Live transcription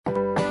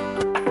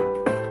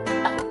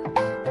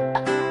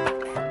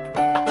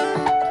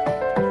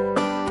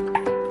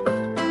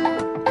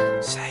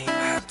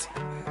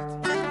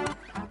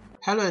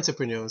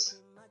entrepreneurs,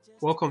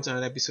 welcome to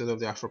another episode of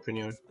the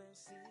Afropreneur.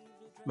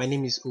 My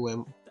name is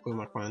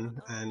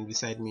Omarpan, and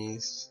beside me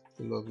is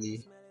the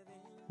lovely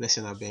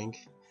Blessing Abeng.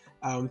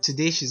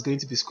 Today she's going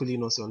to be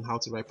schooling us on how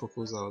to write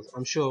proposals.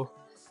 I'm sure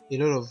a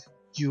lot of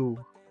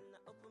you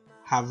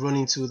have run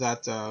into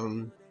that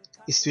a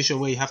situation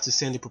where you have to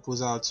send a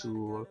proposal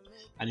to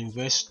an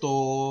investor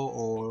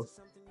or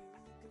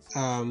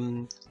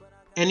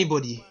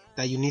anybody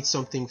that you need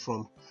something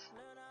from.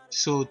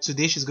 So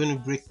today she's going to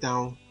break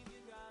down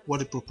what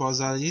the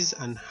proposal is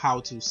and how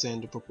to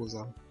send the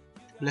proposal.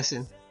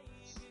 Blessing,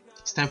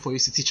 it's time for you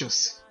to teach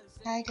us.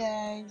 Hi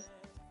guys.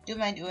 Don't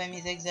mind OM,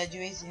 he's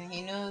exaggerating.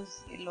 He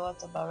knows a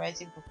lot about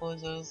writing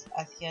proposals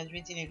as he has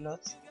written a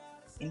lot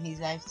in his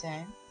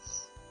lifetime.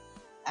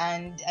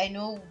 And I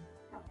know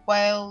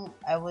while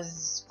I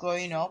was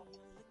growing up,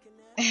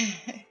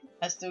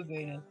 I'm still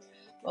growing up,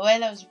 but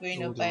while I was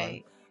growing up,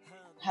 I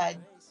had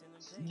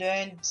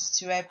learned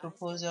to write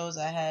proposals.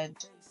 I had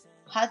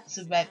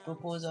to write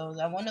proposals,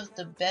 and one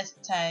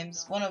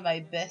of my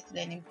best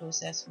learning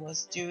process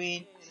was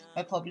during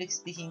my public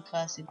speaking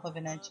class in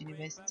Covenant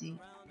University,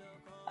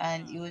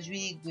 and it was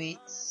really great.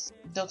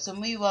 Dr.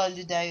 Muyiwa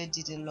Oludayo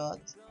did a lot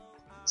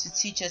to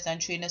teach us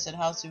and train us on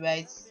how to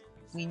write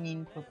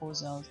winning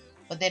proposals,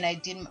 but then I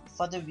did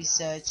further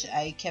research.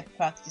 I kept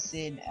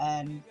practicing,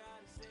 and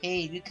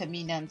hey, look at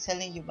me now, I'm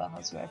telling you about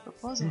how to write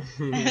proposals.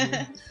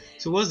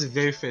 So what's the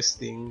very first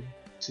thing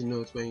to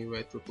note when you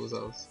write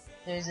proposals?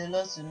 There is a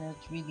lot to note,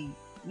 really.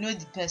 Know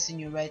the person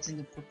you're writing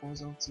the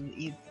proposal to.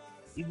 It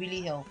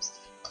really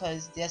helps,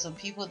 because there are some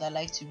people that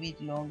like to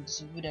read long, there's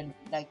some people that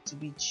like to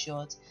read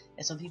short,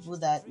 there's some people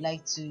that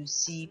like to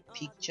see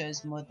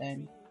pictures more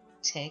than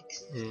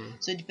text.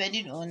 So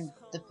depending on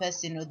the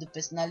person or the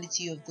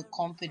personality of the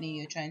company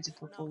you're trying to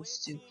propose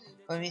to.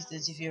 For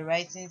instance, if you're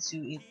writing to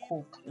a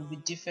Coke, it will be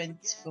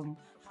different from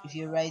if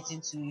you're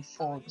writing to a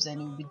Forbes,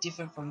 and it will be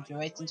different from if you're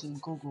writing to a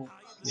Google.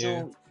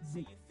 So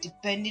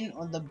depending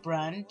on the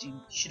brand, you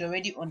should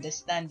already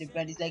understand the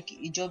brand. It's like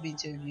a job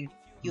interview.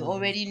 You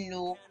already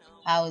know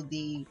how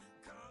they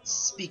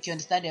speak, you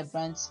understand their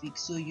brand speak,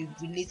 so you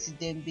relate to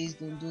them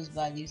based on those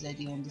values that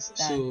they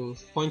understand. So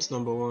point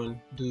number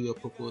one, do your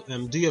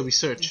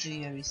research. Do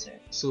your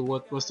research. So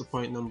what's the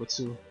point number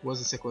two? What's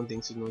the second thing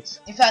to note?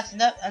 In fact, in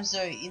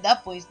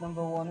that point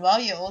number one,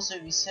 while you're also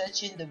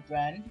researching the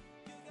brand,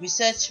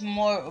 research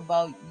more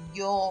about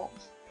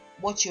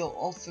what you're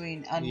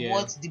offering and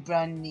what the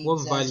brand needs.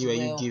 What value are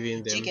you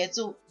giving them?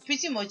 So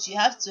pretty much you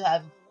have to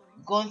have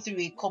gone through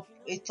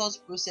a thought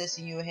process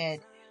in your head.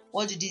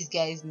 What do these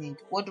guys need?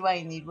 What do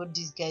I need? What do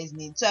these guys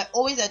need? So I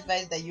always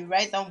advise that you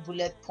write down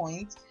bullet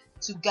points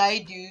to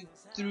guide you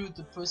through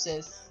the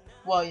process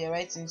while you're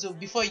writing. So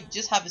before, you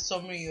just have a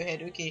summary in your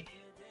head. Okay,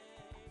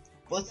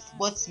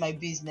 what's my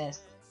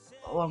business?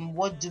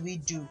 What do we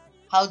do?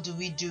 How do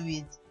we do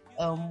it?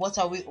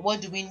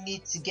 What do we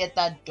need to get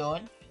that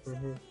done?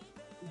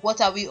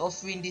 What are we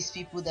offering these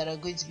people that are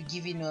going to be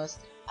giving us,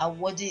 and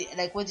what did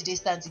they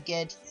stand to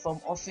get from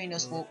offering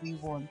us what we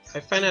want? I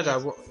find out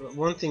that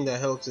one thing that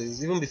helps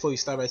is, even before you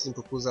start writing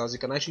proposals, you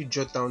can actually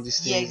jot down these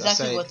things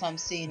exactly what I'm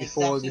saying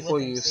before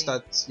you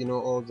start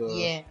all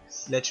the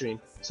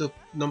lettering. So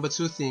number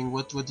two thing,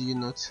 what do you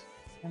note?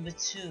 Number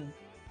two,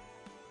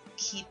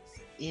 keep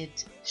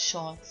it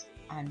short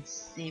and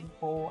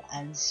simple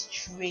and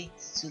straight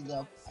to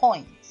the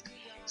point.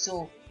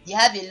 So you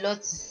have a lot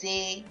to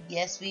say,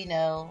 yes, we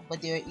know,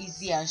 but there are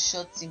easy and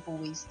short, simple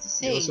ways to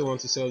say. You also want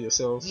to sell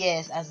yourself.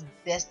 Yes, as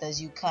best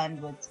as you can,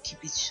 but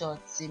keep it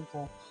short,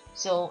 simple.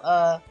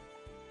 So,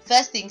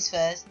 first things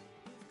first.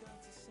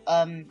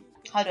 How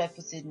do I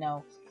put it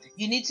now?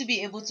 You need to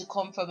be able to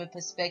come from a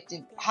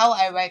perspective. How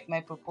I write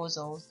my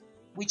proposals,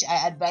 which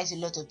I advise a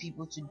lot of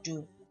people to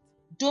do.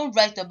 Don't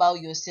write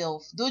about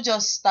yourself. Don't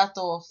just start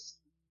off.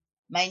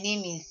 My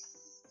name is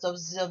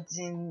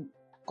something.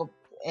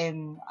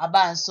 Abba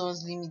and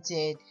Sons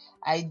Limited.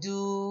 I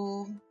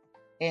do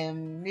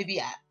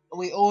maybe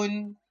we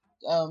own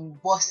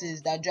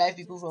buses that drive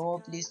people from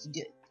one place to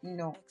the.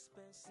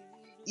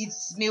 It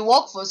may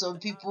work for some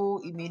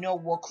people, it may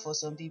not work for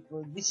some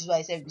people, which is why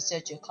I said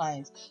research your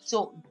clients.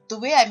 So the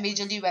way I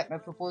majorly write my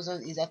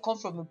proposals is I come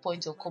from a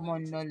point of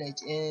common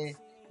knowledge,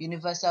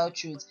 universal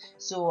truth.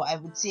 So I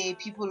would say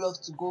people love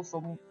to go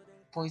from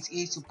point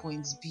A to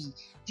point B.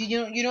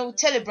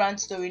 Tell a brand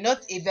story,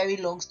 not a very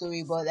long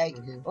story, but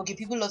okay,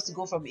 people love to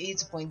go from A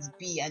to point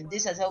B, and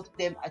this has helped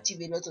them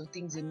achieve a lot of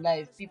things in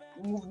life.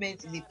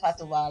 Movement is a part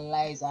of our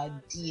lives, our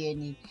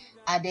DNA.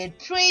 And then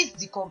praise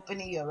the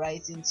company you're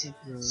writing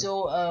to.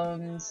 So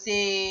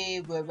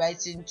say we're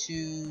writing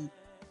to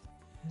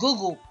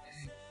Google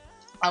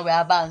and we're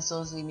Abba and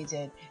Sons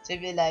Limited. So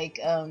if you're like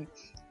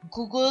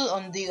Google,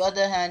 on the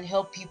other hand,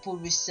 help people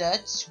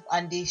research,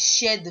 and they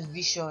share the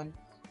vision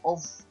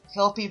of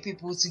helping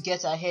people to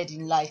get ahead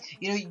in life.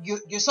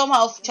 You're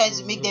somehow trying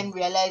to make them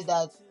realize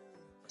that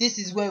this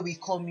is where we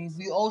come in.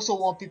 We also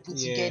want people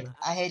to Yeah. get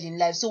ahead in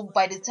life. So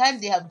by the time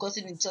they have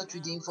gotten in touch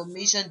with the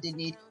information they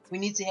need, we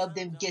need to help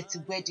them get to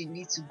where they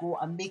need to go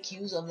and make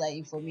use of that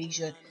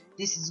information.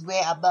 This is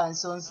where Abba and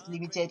Sons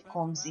Limited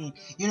comes in.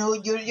 You know,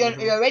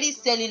 you're already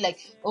selling like,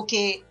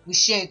 okay, we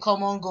share a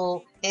common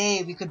goal.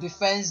 Hey, we could be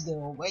friends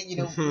though. Well, you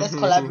know, let's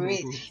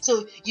collaborate.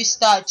 So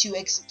you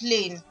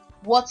explain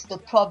what's the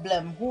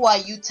problem, who are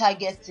you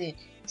targeting.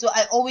 So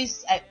I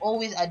always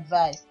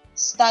advise,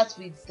 start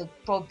with the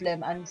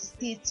problem and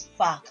state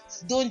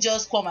facts. Don't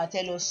just come and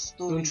tell us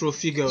Don't story. throw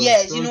figures.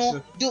 Yes, you Don't.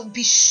 know, don't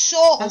be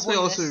sure of That's where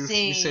what you're also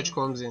research saying.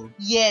 comes in.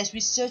 Yes,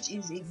 research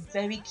is a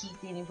very key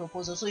thing in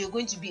proposal. So you're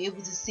going to be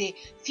able to say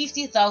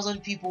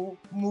 50,000 people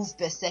move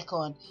per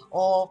second,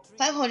 or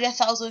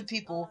 500,000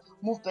 people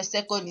move per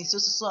second in so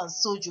and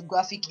so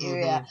geographic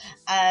area.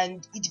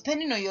 And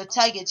depending on your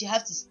target, you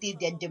have to state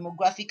their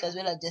demographic as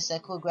well as their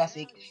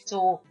psychographic.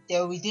 So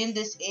they're within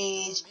this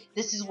age,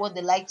 this is what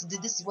they like to do,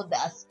 this is what they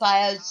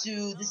aspire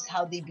to, this is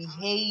how they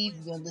behave,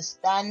 you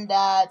understand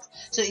that.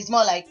 So it's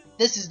more like,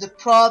 this is the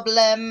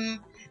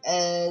problem,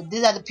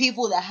 these are the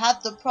people that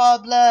have the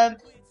problem,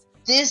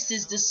 this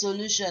is the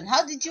solution.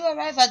 How did you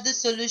arrive at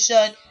this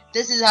solution?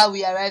 This is how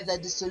we arrived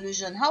at the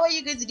solution. How are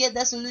you going to get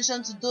that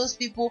solution to those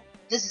people?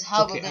 This is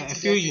how we're Okay, going I to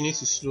feel get you it. need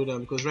to slow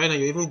down because right now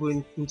you're even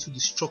going into the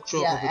structure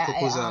Yeah, of a I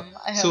proposal. am.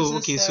 I am So so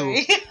okay, so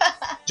sorry.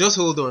 just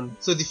hold on.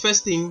 So the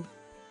first thing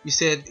you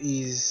said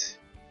is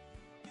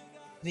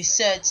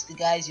Research the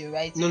guys you're no,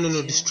 writing no, no.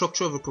 The to.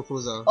 structure of a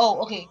proposal.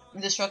 Oh, okay.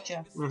 The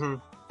structure. Mm-hmm.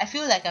 I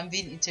feel like I'm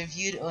being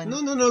interviewed No, on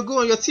no, no. Go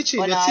on. You're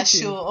teaching. You're our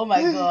teaching. show. Oh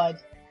my god.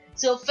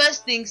 So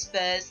first things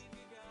first,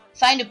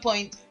 find a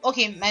point.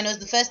 Okay, minus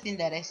the first thing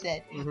that I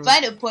said.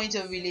 Find a point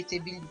of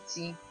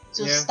relatability.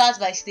 So Yeah. start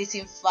by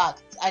stating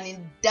facts, and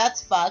in that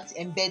fact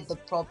embed the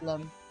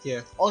problem.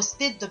 Yeah. Or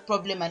state the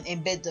problem and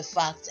embed the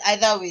fact.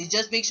 Either way,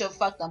 just make sure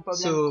fact and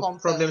problem So come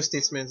problem first.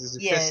 statement is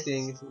the Yes, first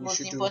thing you most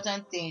should do.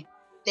 important thing.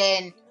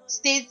 Then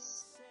state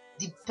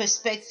the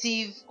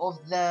perspective of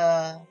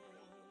the,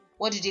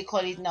 what do they call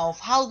it now, of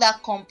how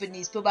that company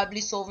is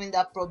probably solving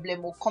that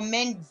problem, or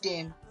commend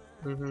them.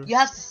 You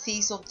have to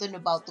say something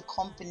about the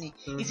company.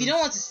 If you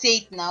don't want to say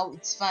it now,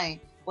 it's fine,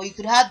 but you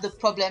could have the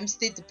problem,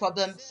 state the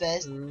problem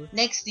first.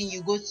 Next thing,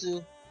 you go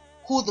to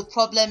who the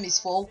problem is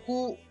for,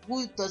 who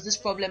does this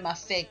problem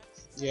affect.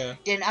 Yeah.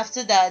 Then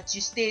after that,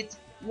 you state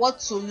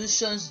what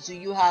solutions do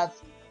you have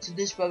to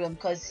this problem,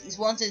 because it's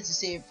one thing to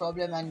say a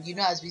problem, and you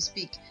know, as we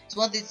speak, it's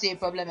one thing to say a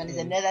problem and it's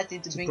another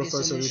thing to bring a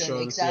proper solution.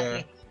 solutions, Exactly.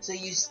 yeah. So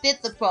you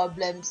state the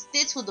problem,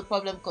 state who the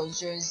problem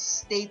concerns,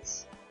 state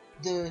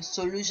the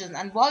solution,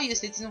 and while you're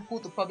stating who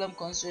the problem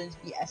concerns,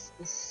 be as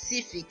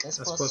specific as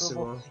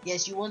possible.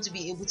 Yes, you want to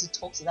be able to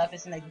talk to that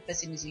person like the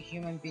person is a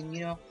human being. You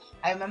know,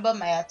 I remember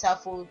my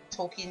Atafo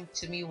talking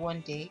to me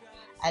one day,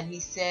 and he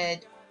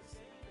said,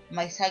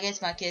 my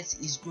target market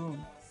is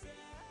groom.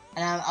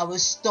 And I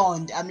was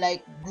stunned. I'm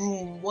like,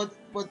 groom? What?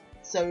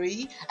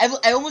 Sorry,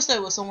 I almost thought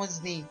it was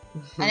someone's name.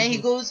 And then he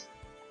goes,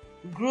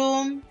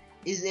 groom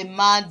is a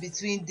man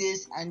between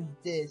this and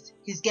this.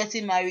 He's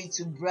getting married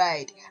to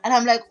bride. And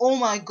I'm like, oh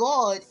my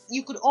god,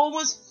 you could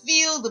almost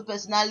feel the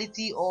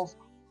personality of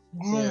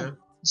groom. Yeah.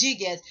 Do you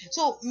get?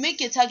 So make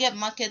your target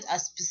market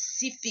as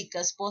specific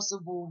as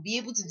possible. Be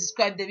able to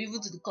describe them even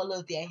to the color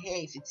of their hair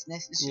if it's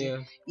necessary. Yeah.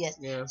 Yes.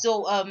 Yeah.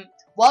 So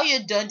while you're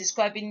done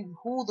describing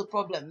who the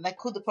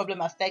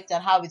problem affects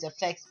and how it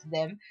affects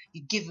them,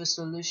 you give a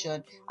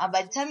solution. And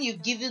by the time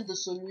you've given the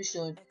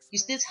solution, you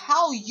state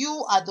how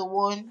you are the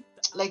one,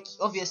 like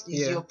obviously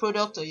it's your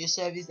product or your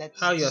service that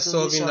how is you the are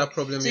solving solution. that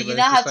problem So you've you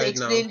now have to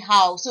identified now. explain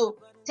how. So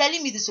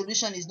telling me the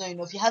solution is not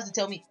enough. You have to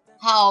tell me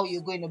how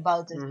you're going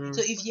about it.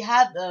 So if you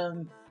have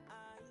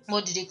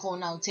what do they call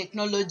now,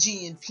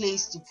 technology in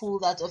place to pull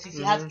that off, if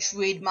you have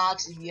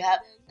trademarks, if you have,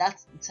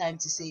 that's the time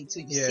to say it.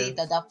 So you say it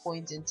at that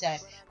point in time.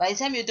 By the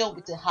time you're done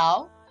with the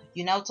how,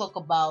 you now talk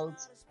about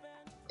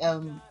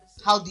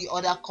how the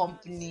other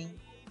company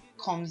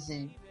comes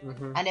in.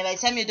 And then by the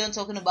time you're done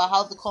talking about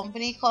how the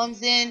company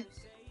comes in,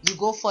 you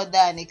go further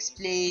and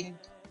explain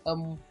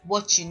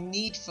what you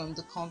need from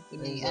the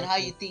company and how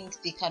you think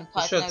they can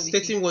partner with you.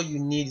 Stating what you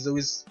need is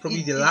always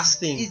probably the last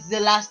thing. It's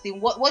the last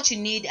thing. What you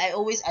need, I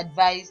always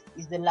advise,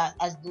 is the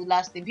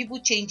last thing.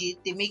 People change it,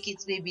 they make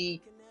it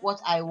maybe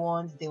what I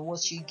want, then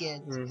what you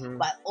get.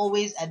 But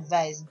always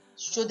advise,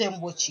 show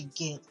them what you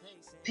get.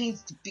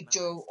 Paint the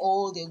picture of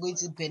all they're going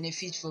to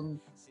benefit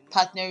from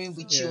partnering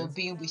with you or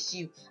being with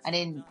you, and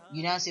then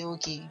you now say,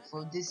 okay,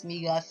 for this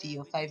meager fee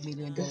of $5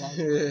 million.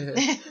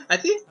 I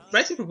think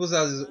writing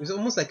proposals is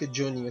almost like a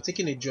journey. You're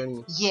taking a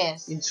journey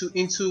Yes.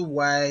 into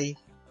why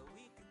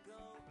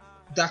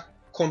that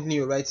company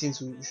you're writing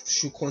to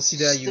should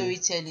consider you.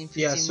 Storytelling,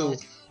 pretty Yeah.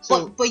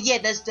 much. But yeah,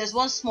 there's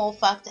one small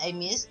fact I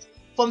missed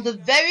from the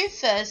very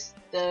first,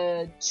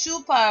 the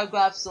 2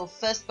 paragraphs or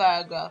first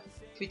paragraph,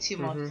 pretty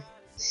much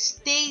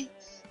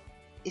states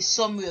a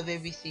summary of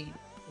everything.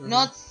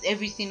 Not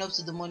everything up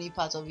to the money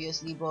part,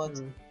 obviously, but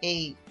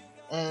hey,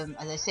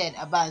 as I said,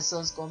 Abba and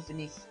Sons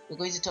company. We're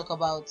going to talk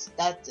about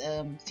that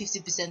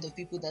 50% of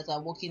people that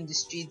are walking the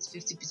streets,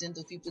 50%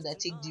 of people that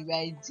take the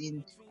rides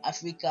in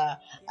Africa,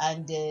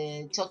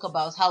 and talk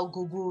about how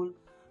Google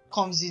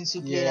comes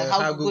into play, like Yeah,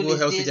 how how Google Google is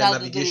helps with this, their how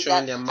Google is navigation,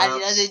 that, their and you know,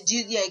 maps.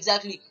 yeah,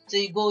 exactly. So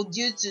you go,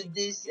 due to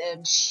this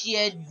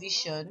shared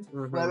vision,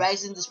 we're Mm-hmm.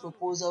 writing this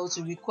proposal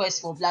to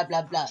request for blah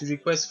blah blah, To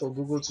request for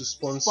Google to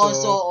sponsor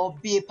sponsor or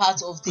be a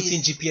part of putting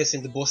this. GPS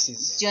in the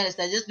buses. Do you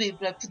understand? Just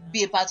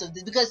be a part of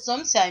this, because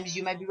sometimes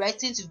you might be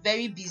writing to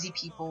very busy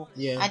people,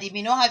 Yeah. and they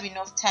may not have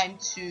enough time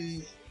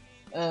to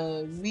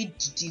read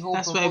the whole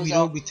That's why we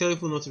don't proposal. we tell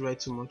people not to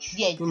write too much.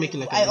 Yeah, Don't make it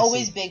like I an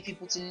always essay. beg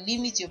people to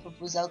limit your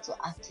proposal to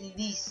at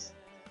least,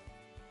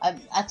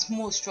 at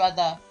most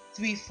rather,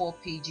 3-4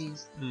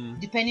 pages,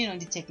 depending on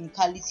the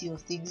technicality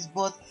of things.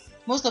 But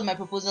most of my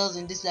proposals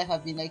in this life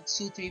have been like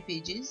 2-3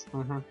 pages,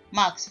 Mm-hmm.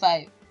 max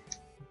 5.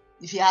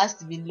 If it has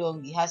to be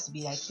long, it has to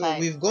be like So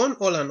 5. we've gone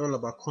all and all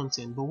about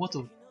content, but what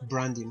of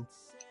branding?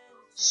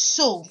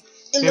 So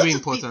a Very lot of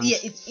people, important. yeah,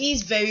 it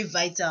is very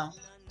vital.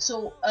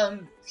 So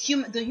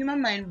the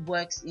human mind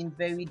works in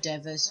very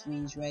diverse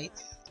ways, right?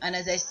 And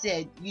as I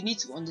said, you need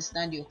to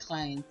understand your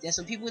client. There are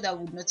some people that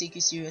would not take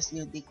you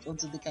seriously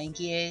until they can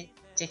hear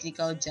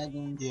technical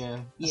jargon. Yeah,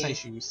 that's how you Yes,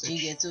 should do you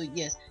research. get? So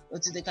yes,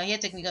 until they can hear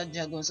technical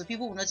jargon. So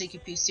people will not take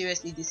you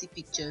seriously. They see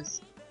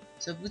pictures.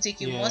 So people take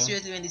you more Yeah.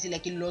 seriously when they see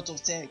like a lot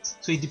of text.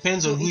 So it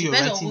depends So on who it you're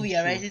depends on who writing you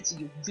are to. writing to.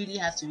 You really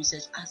have to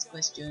research, ask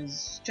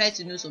questions, try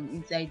to know some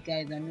inside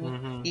guys and know,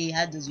 Mm-hmm. hey,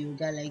 how does your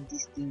guy like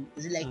this thing?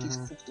 Does he like it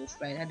Mm-hmm. cooked or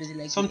fried? How does he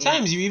like it?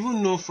 Sometimes you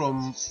even know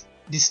from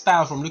the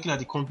style from looking at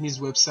the company's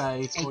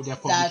website or their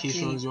Exactly.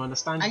 publications. You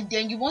understand? And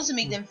then you want to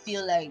make them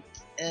feel like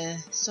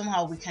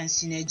somehow we can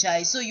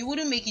synergize. So you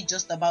wouldn't make it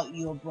just about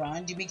your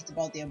brand, you make it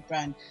about their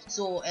brand.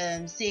 So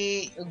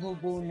say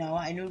Google now,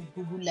 I know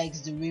Google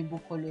likes the rainbow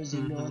colors a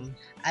lot,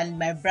 and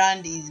my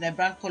brand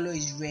color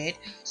is red.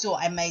 So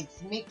I might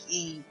make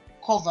a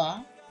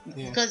cover,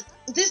 Yeah. because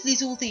these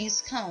little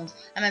things count.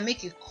 I might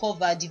make a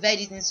cover, divide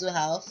it into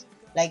half,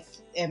 like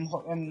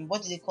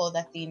what do they call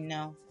that thing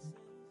now?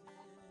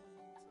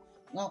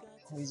 Not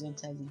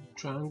horizontally.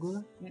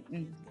 Triangular?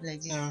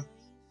 Like this.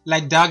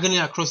 Like diagonally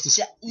across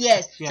the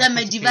Yes, yeah, so I across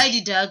might the divide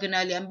page. it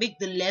diagonally and make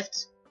the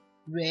left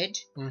red.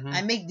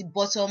 I make the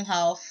bottom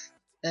half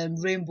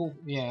rainbow.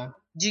 Yeah.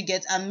 Do you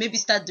get? And maybe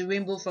start the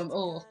rainbow from,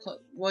 of course,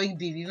 Roy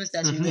Beef even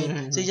starts with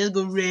red. So you just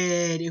go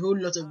red, a whole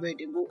lot of red,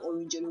 then go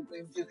orange, yellow,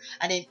 green, blue,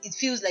 and then it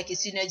feels like a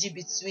synergy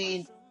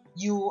between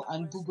you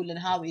and Google, and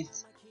how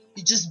it's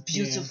just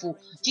beautiful.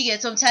 Do you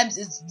get? Sometimes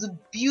it's the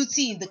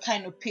beauty in the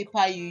kind of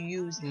paper you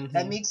use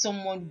that makes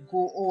someone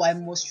go, oh, I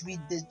must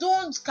read this.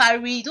 Don't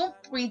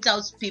print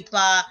out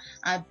paper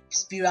and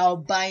spiral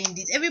bind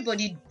it.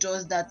 Everybody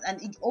does that,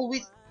 and it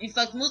always, in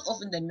fact, most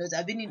often than not,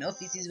 I've been in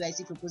offices where I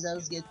see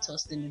proposals get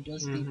tossed in the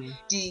dustbin.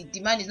 The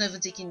man is not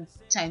even taking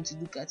time to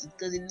look at it,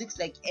 because it looks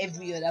like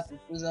every other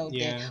proposal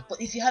there.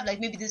 But if you have like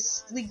maybe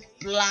this sleek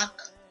black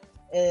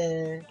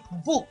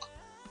book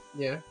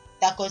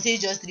that contains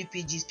just 3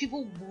 pages,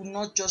 people will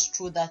not just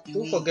throw that away.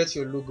 Don't forget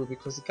your logo,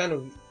 because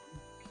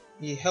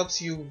it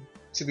helps you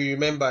to be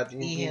remembered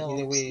in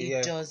a way.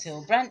 It does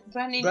help.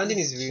 Branding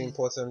is very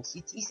important.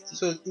 It is key.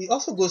 So it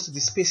also goes to the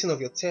spacing of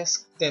your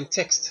text.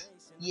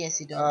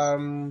 Yes, it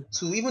does.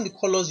 To even the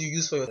colors you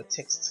use for your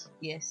text.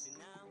 Yes.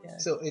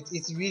 So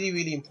it's really,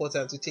 really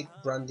important to take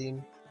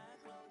branding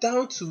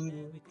down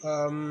to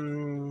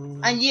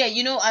and yeah,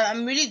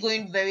 I'm really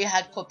going very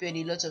hard copy on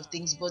a lot of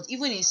things, but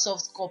even in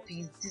soft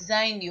copies,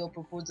 design your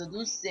proposal.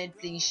 Don't send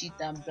plain sheet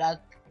and black,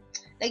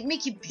 like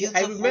make it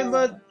beautiful. I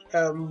remember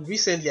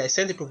recently I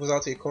sent a proposal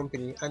to a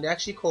company, and they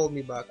actually called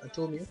me back and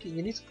told me, okay,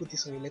 you need to put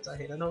this on your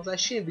letterhead. And I was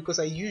ashamed, because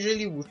I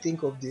usually would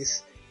think of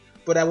this,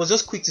 but I was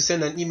just quick to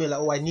send an email like,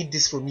 oh, I need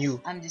this from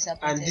you, I'm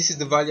disappointed, and this is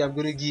the value I'm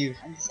going to give.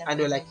 And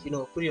they're like, put it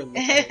on your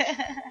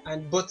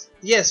letterhead. But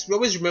yes, we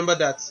always remember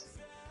that.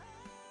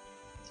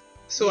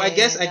 So I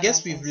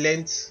guess we've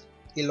learned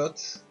a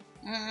lot.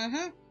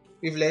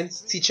 We've learned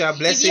teacher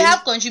blessing. If you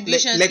have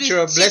contributions,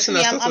 lecturer please blessing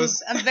teach me.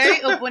 us. I'm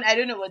very open. I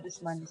don't know what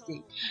this man is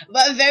saying,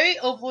 but I'm very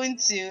open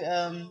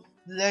to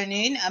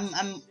learning.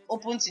 I'm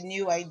open to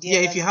new ideas.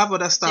 Yeah, if you have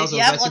other styles of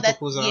writing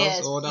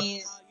proposals, or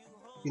please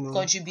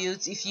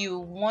contribute. If you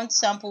want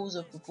samples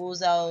of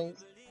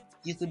proposals,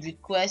 you could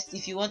request.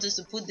 If you want us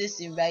to put this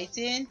in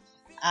writing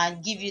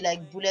and give you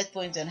like bullet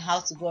points on how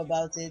to go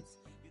about it,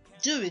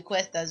 do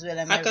request as well.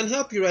 I can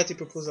help you write a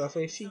proposal for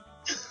a fee.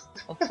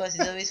 Of course,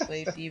 it's always for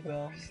a fee,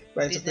 bro.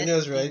 By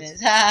entrepreneurs, right?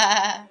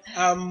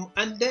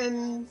 And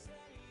then,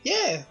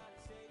 yeah,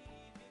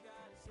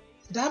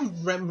 that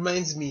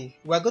reminds me,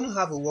 we're going to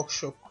have a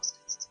workshop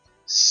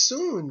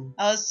soon.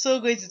 I was so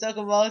going to talk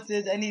about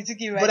it, and he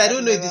took it right. But I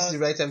don't know if this is the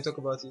right time to talk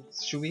about it.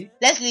 Should we?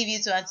 Let's leave you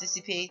to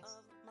anticipate.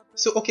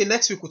 So, okay,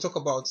 next week we'll talk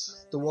about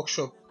the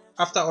workshop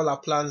after all our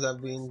plans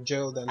have been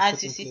gelled and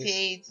anticipate. Put in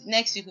place.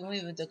 Next week we won't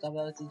even talk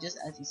about it. Just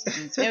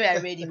anticipate. When we are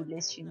ready, we'll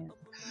let you know.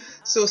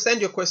 So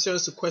send your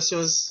questions to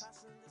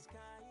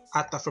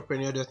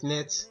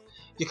questions@afropreneur.net.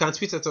 You can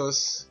tweet at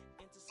us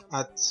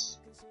at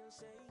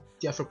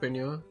the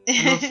Afropreneur,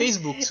 and on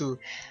Facebook too,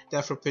 the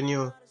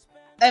Afropreneur.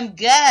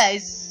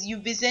 Guys,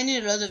 you've been sending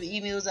a lot of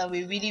emails and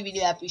we really really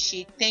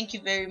appreciate. Thank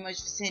you very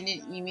much for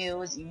sending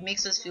emails. It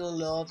makes us feel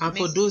loved. And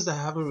for those that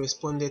I haven't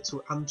responded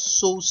to, I'm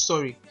so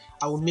sorry.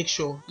 I will make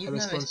sure I You've not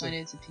respond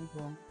responded to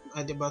people.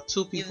 at about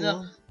 2 You've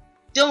not. people.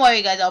 Don't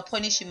worry, guys. I'll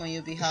punish him on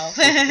your behalf.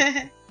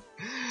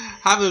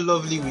 Have a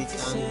lovely week,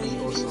 and we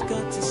also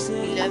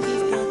We love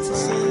you.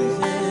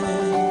 bye.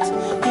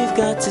 You've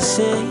got to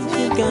save,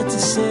 you've got to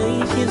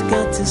save, you've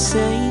got to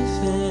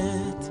save it.